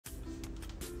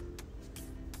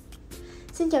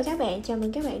Xin chào các bạn, chào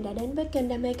mừng các bạn đã đến với kênh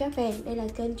Đam mê cá vàng. Đây là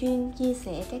kênh chuyên chia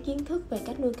sẻ các kiến thức về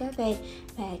cách nuôi cá vàng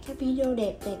và các video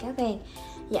đẹp về cá vàng.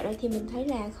 Dạo này thì mình thấy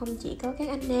là không chỉ có các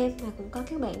anh nam mà cũng có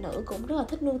các bạn nữ cũng rất là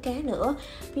thích nuôi cá nữa.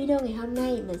 Video ngày hôm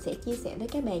nay mình sẽ chia sẻ với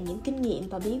các bạn những kinh nghiệm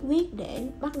và bí quyết để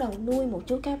bắt đầu nuôi một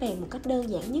chú cá vàng một cách đơn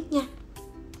giản nhất nha.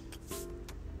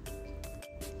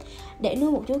 Để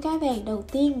nuôi một chú cá vàng, đầu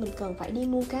tiên mình cần phải đi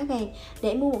mua cá vàng.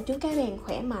 Để mua một chú cá vàng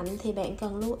khỏe mạnh thì bạn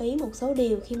cần lưu ý một số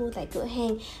điều khi mua tại cửa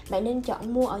hàng. Bạn nên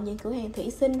chọn mua ở những cửa hàng thủy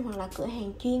sinh hoặc là cửa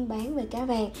hàng chuyên bán về cá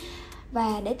vàng.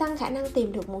 Và để tăng khả năng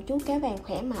tìm được một chú cá vàng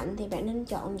khỏe mạnh thì bạn nên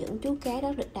chọn những chú cá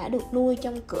đó đã được nuôi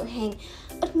trong cửa hàng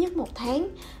ít nhất 1 tháng.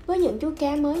 Với những chú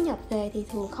cá mới nhập về thì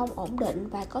thường không ổn định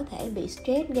và có thể bị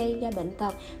stress gây ra bệnh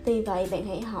tật. Vì vậy bạn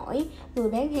hãy hỏi người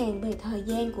bán hàng về thời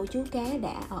gian của chú cá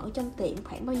đã ở trong tiệm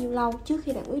khoảng bao nhiêu lâu trước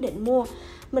khi bạn quyết định mua.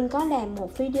 Mình có làm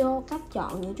một video cách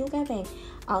chọn những chú cá vàng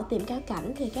ở tiệm cá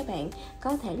cảnh thì các bạn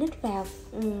có thể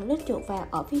lít chuột vào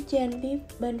ở phía trên phía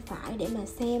bên phải để mà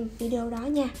xem video đó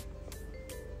nha.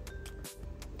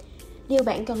 Điều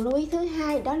bạn cần lưu ý thứ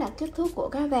hai đó là kích thước của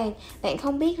cá vàng. Bạn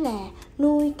không biết là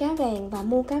nuôi cá vàng và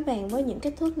mua cá vàng với những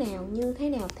kích thước nào như thế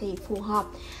nào thì phù hợp.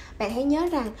 Bạn hãy nhớ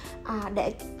rằng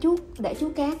để chú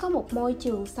cá có một môi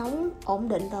trường sống ổn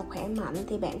định và khỏe mạnh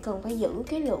thì bạn cần phải giữ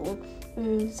cái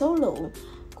số lượng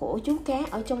của chú cá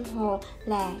ở trong hồ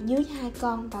là dưới 2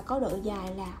 con và có độ dài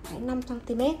là khoảng 5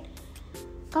 cm.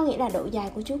 Có nghĩa là độ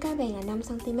dài của chú cá vàng là 5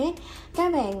 cm. Cá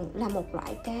vàng là một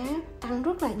loại cá ăn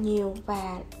rất là nhiều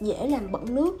và dễ làm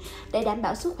bẩn nước. Để đảm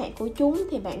bảo sức khỏe của chúng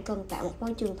thì bạn cần tạo một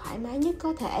môi trường thoải mái nhất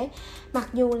có thể. Mặc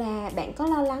dù là bạn có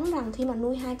lo lắng rằng khi mà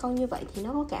nuôi 2 con như vậy thì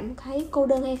nó có cảm thấy cô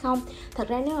đơn hay không. Thật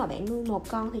ra nếu mà bạn nuôi 1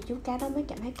 con thì chú cá đó mới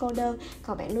cảm thấy cô đơn.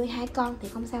 Còn bạn nuôi 2 con thì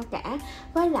không sao cả.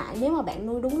 Với lại nếu mà bạn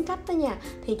nuôi đúng cách đó nha,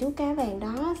 thì chú cá vàng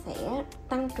đó sẽ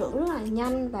tăng trưởng rất là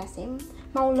nhanh và sẽ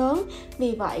mau lớn.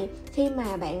 Vì vậy khi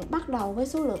mà bạn bắt đầu với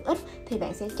số lượng ít thì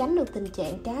bạn sẽ tránh được tình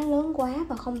trạng cá lớn quá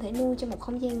và không thể nuôi trong một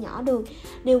không gian nhỏ được.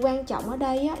 Điều quan trọng ở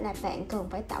đây là bạn cần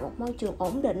phải tạo một môi trường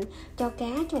ổn định cho cá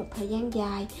trong một thời gian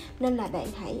dài. Nên là bạn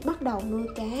hãy bắt đầu nuôi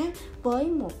cá với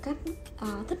một cách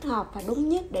thích hợp và đúng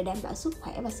nhất để đảm bảo sức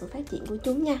khỏe và sự phát triển của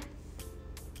chúng nha.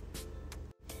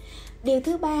 Điều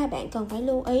thứ ba bạn cần phải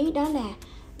lưu ý đó là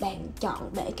bạn chọn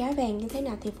bể cá vàng như thế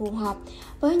nào thì phù hợp.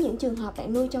 Với những trường hợp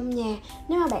bạn nuôi trong nhà,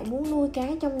 nếu mà bạn muốn nuôi cá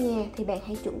trong nhà thì bạn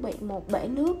hãy chuẩn bị một bể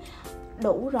nước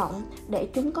đủ rộng để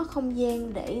chúng có không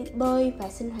gian để bơi và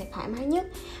sinh hoạt thoải mái nhất.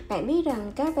 Bạn biết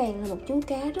rằng cá vàng là một chú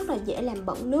cá rất là dễ làm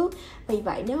bẩn nước. Vì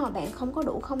vậy nếu mà bạn không có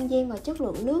đủ không gian và chất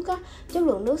lượng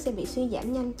nước sẽ bị suy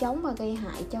giảm nhanh chóng và gây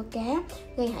hại cho cá,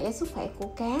 gây hại cho sức khỏe của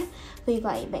cá. Vì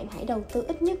vậy bạn hãy đầu tư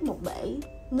ít nhất một bể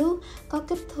nước có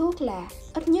kích thước là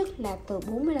ít nhất là từ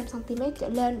 45 cm trở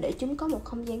lên để chúng có một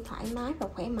không gian thoải mái và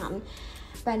khỏe mạnh.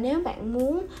 Và nếu bạn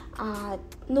muốn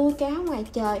nuôi cá ngoài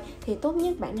trời thì tốt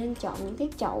nhất bạn nên chọn những cái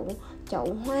chậu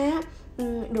hoa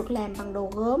được làm bằng đồ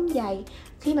gốm dày.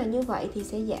 Khi mà như vậy thì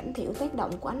sẽ giảm thiểu tác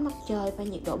động của ánh mặt trời và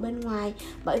nhiệt độ bên ngoài.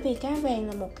 Bởi vì cá vàng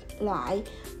là một loại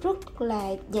rất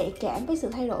là nhạy cảm với sự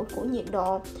thay đổi của nhiệt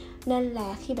độ. Nên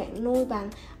là khi bạn nuôi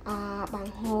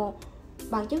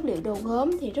bằng chất liệu đồ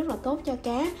gốm thì rất là tốt cho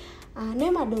cá.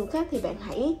 Nếu mà được thì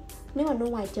nếu mà nuôi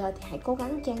ngoài trời thì hãy cố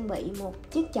gắng trang bị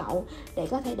một chiếc chậu để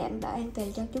có thể đảm bảo an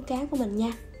toàn cho chú cá của mình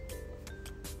nha.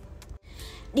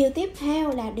 Điều tiếp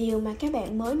theo là điều mà các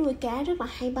bạn mới nuôi cá rất là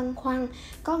hay băn khoăn,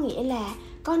 có nghĩa là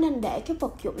có nên để cái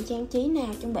vật dụng trang trí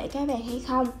nào trong bể cá vàng hay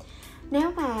không.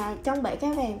 Nếu mà trong bể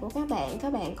cá vàng của các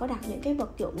bạn có đặt những cái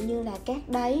vật dụng như là cát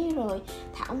đáy, rồi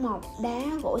thảo mộc, đá,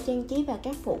 gỗ trang trí và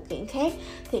các phụ kiện khác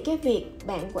thì cái việc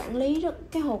bạn quản lý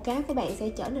cái hồ cá của bạn sẽ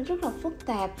trở nên rất là phức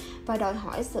tạp và đòi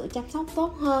hỏi sự chăm sóc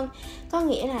tốt hơn. Có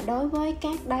nghĩa là đối với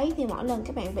cát đáy thì mỗi lần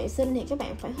các bạn vệ sinh thì các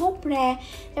bạn phải hút ra,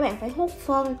 các bạn phải hút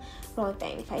phân, rồi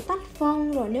bạn phải tách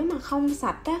phân, rồi nếu mà không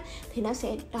sạch thì nó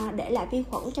sẽ để lại vi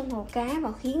khuẩn trong hồ cá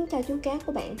và khiến cho chú cá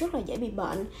của bạn rất là dễ bị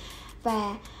bệnh.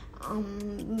 Và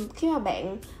khi mà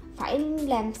bạn phải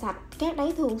làm sạch cát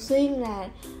đáy thường xuyên là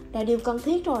điều cần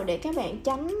thiết rồi, để các bạn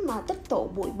tránh mà tích tụ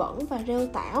bụi bẩn và rêu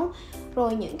tảo.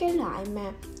 Rồi những cái loại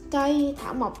mà cây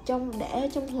thảo mộc để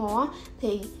trong hồ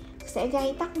thì sẽ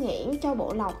gây tắc nghẽn cho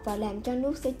bộ lọc và làm cho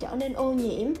nước sẽ trở nên ô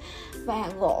nhiễm. Và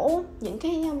gỗ, những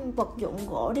cái vật dụng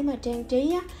gỗ để mà trang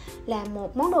trí là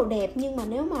một món đồ đẹp, nhưng mà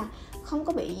nếu mà không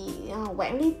có bị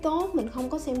quản lý tốt, mình không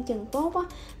có xem chừng tốt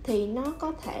thì nó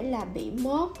có thể là bị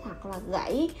mốt hoặc là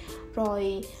gãy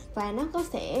rồi, và nó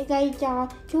sẽ gây cho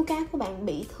chú cá của bạn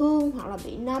bị thương hoặc là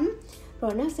bị nấm,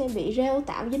 rồi nó sẽ bị rêu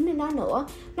tảo dính lên nó nữa.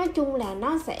 Nói chung là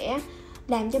nó sẽ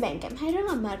làm cho bạn cảm thấy rất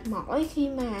là mệt mỏi khi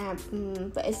mà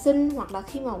vệ sinh hoặc là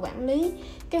khi mà quản lý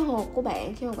cái hồ của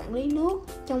bạn, khi mà quản lý nước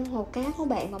trong hồ cá của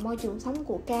bạn và môi trường sống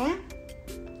của cá.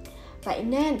 Vậy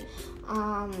nên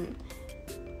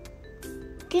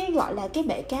cái gọi là cái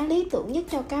bể cá lý tưởng nhất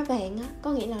cho cá vàng á,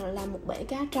 có nghĩa là một bể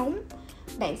cá trống.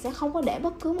 Bạn sẽ không có để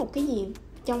bất cứ một cái gì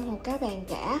trong hồ cá vàng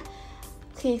cả.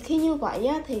 Khi như vậy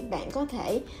á, thì bạn có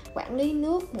thể quản lý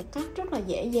nước một cách rất là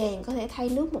dễ dàng, có thể thay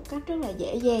nước một cách rất là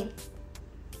dễ dàng.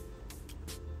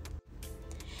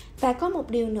 Và có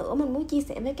một điều nữa mình muốn chia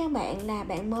sẻ với các bạn là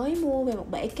bạn mới mua về một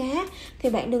bể cá thì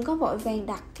bạn đừng có vội vàng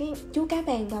đặt cái chú cá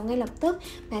vàng vào ngay lập tức,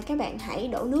 mà các bạn hãy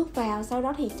đổ nước vào, sau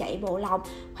đó thì chạy bộ lọc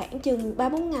khoảng chừng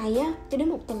 3-4 ngày á, cho đến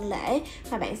một tuần lễ,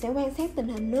 và bạn sẽ quan sát tình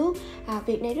hình nước.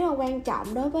 Việc này rất là quan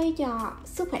trọng đối với cho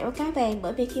sức khỏe của cá vàng,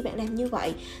 bởi vì khi bạn làm như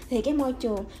vậy thì cái môi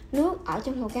trường nước ở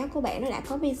trong hồ cá của bạn nó đã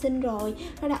có vi sinh rồi,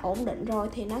 nó đã ổn định rồi,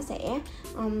 thì nó sẽ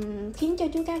khiến cho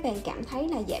chú cá vàng cảm thấy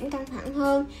là giảm căng thẳng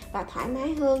hơn và thoải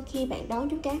mái hơn khi bạn đón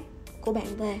chú cá của bạn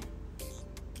về.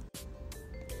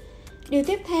 Điều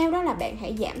tiếp theo đó là bạn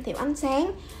hãy giảm thiểu ánh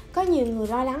sáng. Có nhiều người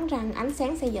lo lắng rằng ánh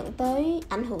sáng sẽ dẫn tới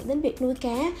ảnh hưởng đến việc nuôi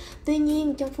cá. Tuy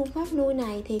nhiên trong phương pháp nuôi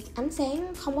này thì ánh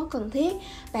sáng không có cần thiết.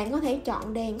 Bạn có thể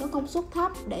chọn đèn có công suất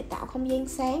thấp để tạo không gian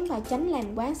sáng và tránh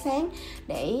làm quá sáng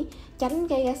để tránh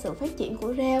gây ra sự phát triển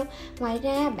của rêu. Ngoài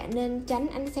ra bạn nên tránh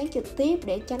ánh sáng trực tiếp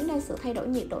để tránh ra sự thay đổi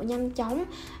nhiệt độ nhanh chóng.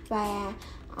 Và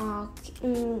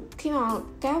khi mà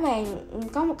cá vàng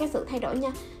có một cái sự thay đổi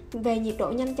về nhiệt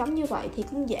độ nhanh chóng như vậy thì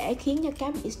cũng dễ khiến cho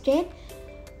cá bị stress.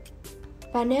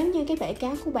 Và nếu như cái bể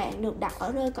cá của bạn được đặt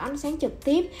ở nơi có ánh sáng trực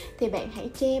tiếp thì bạn hãy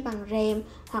che bằng rèm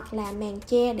hoặc là màn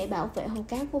che để bảo vệ hồ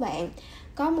cá của bạn.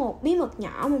 Có một bí mật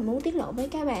nhỏ mình muốn tiết lộ với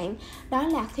các bạn, đó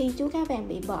là khi chú cá vàng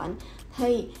bị bệnh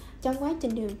thì trong quá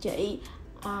trình điều trị,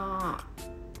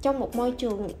 trong một môi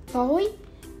trường tối,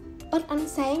 ít ánh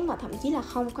sáng và thậm chí là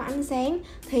không có ánh sáng,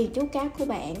 thì chú cá của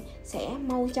bạn sẽ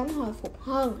mau chóng hồi phục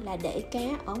hơn là để cá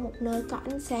ở một nơi có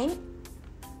ánh sáng.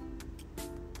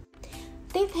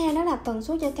 Tiếp theo đó là tần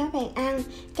suất cho cá vàng ăn.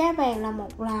 Cá vàng là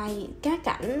một loài cá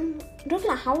cảnh rất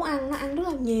là háu ăn, nó ăn rất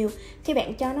là nhiều. Khi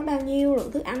bạn cho nó bao nhiêu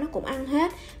lượng thức ăn nó cũng ăn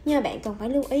hết. Nhưng mà bạn cần phải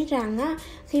lưu ý rằng á,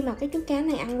 khi mà cái chú cá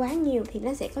này ăn quá nhiều thì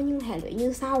nó sẽ có những hệ lụy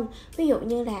như sau. Ví dụ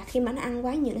như là khi mà nó ăn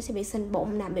quá nhiều nó sẽ bị sình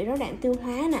bụng nè, bị rối loạn tiêu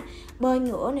hóa nè, bơi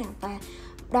ngửa nè, và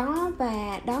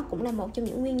đó cũng là một trong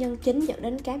những nguyên nhân chính dẫn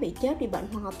đến cá bị chết, bị bệnh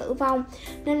hoặc là tử vong.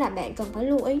 Nên là bạn cần phải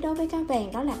lưu ý đối với cá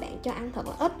vàng, đó là bạn cho ăn thật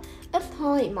là ít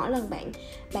thôi. Mỗi lần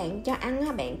bạn cho ăn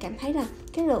á, bạn cảm thấy là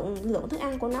cái lượng thức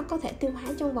ăn của nó có thể tiêu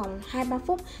hóa trong vòng 2-3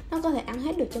 phút, nó có thể ăn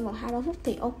hết được trong vòng 2-3 phút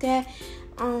thì ok.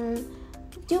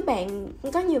 Chứ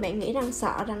có nhiều bạn nghĩ rằng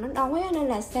sợ rằng nó đói nên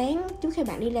là sáng trước khi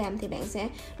bạn đi làm thì bạn sẽ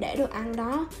để đồ ăn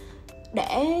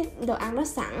đó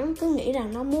sẵn, cứ nghĩ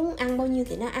rằng nó muốn ăn bao nhiêu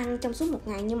thì nó ăn trong suốt một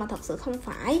ngày, nhưng mà thật sự không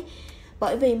phải.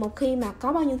 Bởi vì một khi mà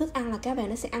có bao nhiêu thức ăn là cá vàng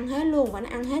nó sẽ ăn hết luôn, và nó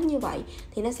ăn hết như vậy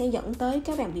thì nó sẽ dẫn tới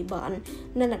cá vàng bị bệnh.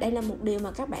 Nên là đây là một điều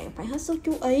mà các bạn phải hết sức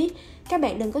chú ý. Các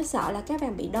bạn đừng có sợ là cá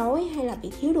vàng bị đói hay là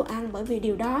bị thiếu đồ ăn, bởi vì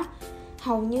điều đó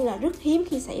hầu như là rất hiếm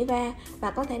khi xảy ra,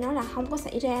 và có thể nói là không có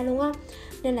xảy ra luôn á.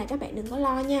 Nên là các bạn đừng có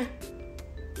lo nha.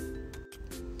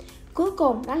 Cuối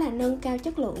cùng đó là nâng cao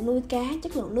chất lượng nuôi cá,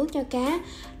 chất lượng nước cho cá.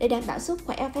 Để đảm bảo sức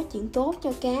khỏe và phát triển tốt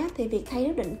cho cá thì việc thay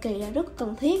nước định kỳ là rất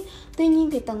cần thiết. Tuy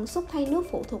nhiên thì tần suất thay nước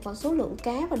phụ thuộc vào số lượng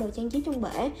cá và đồ trang trí trong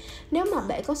bể. Nếu mà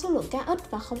bể có số lượng cá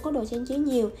ít và không có đồ trang trí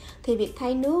nhiều thì việc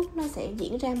thay nước nó sẽ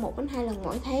diễn ra 1-2 lần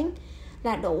mỗi tháng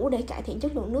là đủ để cải thiện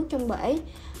chất lượng nước trong bể.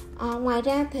 Ngoài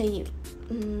ra thì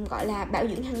gọi là bảo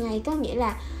dưỡng hàng ngày, có nghĩa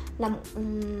là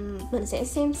mình sẽ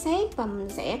xem xét và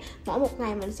mỗi một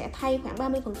ngày mình sẽ thay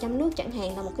khoảng 30% nước chẳng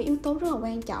hạn, là một cái yếu tố rất là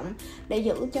quan trọng để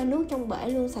giữ cho nước trong bể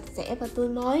luôn sạch sẽ và tươi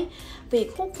mới.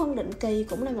 Việc hút phân định kỳ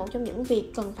cũng là một trong những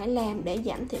việc cần phải làm để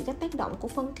giảm thiểu các tác động của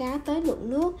phân cá tới lượng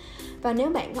nước. Và nếu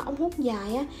bạn có ống hút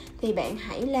dài á, thì bạn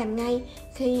hãy làm ngay.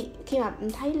 Khi mà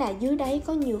thấy là dưới đáy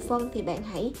có nhiều phân thì bạn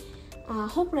hãy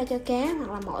hút ra cho cá,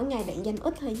 hoặc là mỗi ngày bạn dành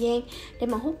ít thời gian để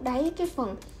mà hút đáy cái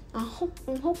phần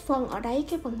hút phân ở đáy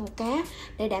cái phần hồ cá,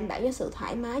 để đảm bảo cho sự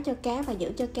thoải mái cho cá và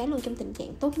giữ cho cá luôn trong tình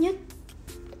trạng tốt nhất.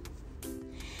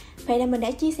 Vậy là mình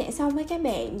đã chia sẻ xong với các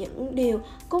bạn những điều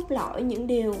cốt lõi, những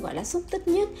điều gọi là xúc tích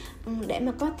nhất để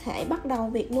mà có thể bắt đầu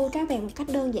việc nuôi cá vàng một cách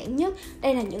đơn giản nhất.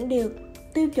 Đây là những điều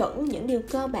tiêu chuẩn, những điều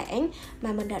cơ bản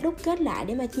mà mình đã đúc kết lại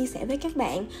để mà chia sẻ với các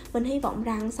bạn. Mình hy vọng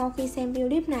rằng sau khi xem video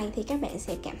clip này thì các bạn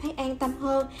sẽ cảm thấy an tâm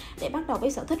hơn để bắt đầu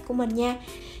với sở thích của mình nha.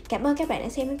 Cảm ơn các bạn đã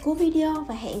xem đến cuối video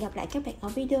và hẹn gặp lại các bạn ở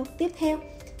video tiếp theo.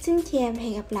 Xin chào và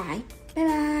hẹn gặp lại. Bye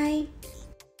bye.